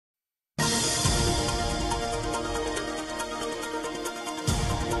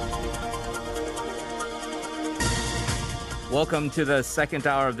Welcome to the second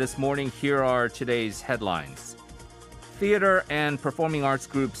hour of this morning. Here are today's headlines. Theater and performing arts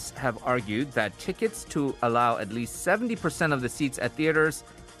groups have argued that tickets to allow at least 70% of the seats at theaters,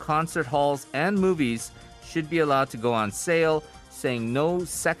 concert halls, and movies should be allowed to go on sale, saying no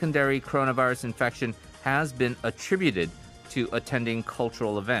secondary coronavirus infection has been attributed to attending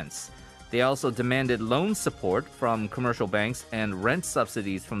cultural events. They also demanded loan support from commercial banks and rent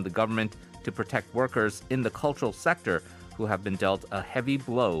subsidies from the government to protect workers in the cultural sector who have been dealt a heavy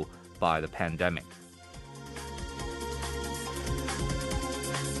blow by the pandemic.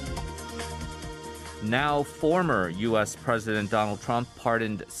 Now, former U.S. President Donald Trump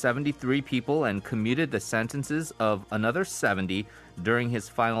pardoned 73 people and commuted the sentences of another 70 during his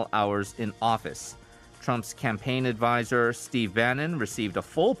final hours in office. Trump's campaign advisor, Steve Bannon, received a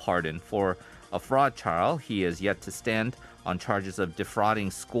full pardon for a fraud trial. He is yet to stand on charges of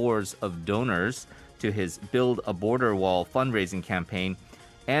defrauding scores of donors to his Build a Border Wall fundraising campaign.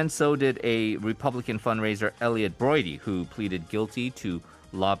 And so did a Republican fundraiser, Elliott Broidy, who pleaded guilty to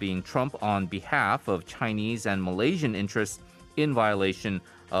lobbying Trump on behalf of Chinese and Malaysian interests in violation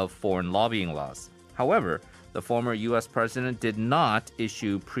of foreign lobbying laws. However, the former U.S. president did not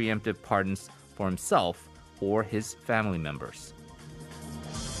issue preemptive pardons for himself or his family members.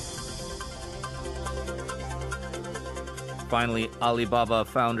 Finally, Alibaba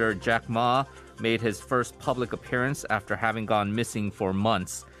founder Jack Ma made his first public appearance after having gone missing for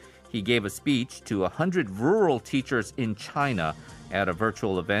months. He gave a speech to 100 rural teachers in China at a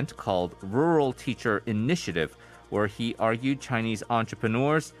virtual event called Rural Teacher Initiative, where he argued Chinese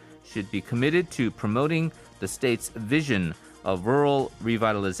entrepreneurs should be committed to promoting the state's vision of rural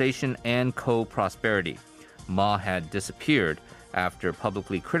revitalization and co-prosperity. Ma had disappeared after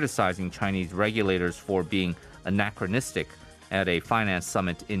publicly criticizing Chinese regulators for being anachronistic at a finance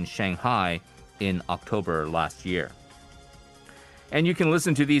summit in Shanghai in October last year. And you can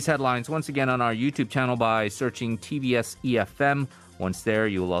listen to these headlines once again on our YouTube channel by searching TBS eFM. Once there,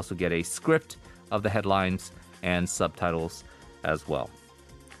 you will also get a script of the headlines and subtitles as well.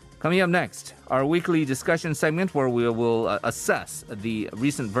 Coming up next, our weekly discussion segment where we will assess the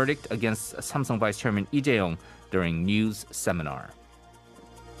recent verdict against Samsung Vice Chairman Lee Jae-yong during news seminar.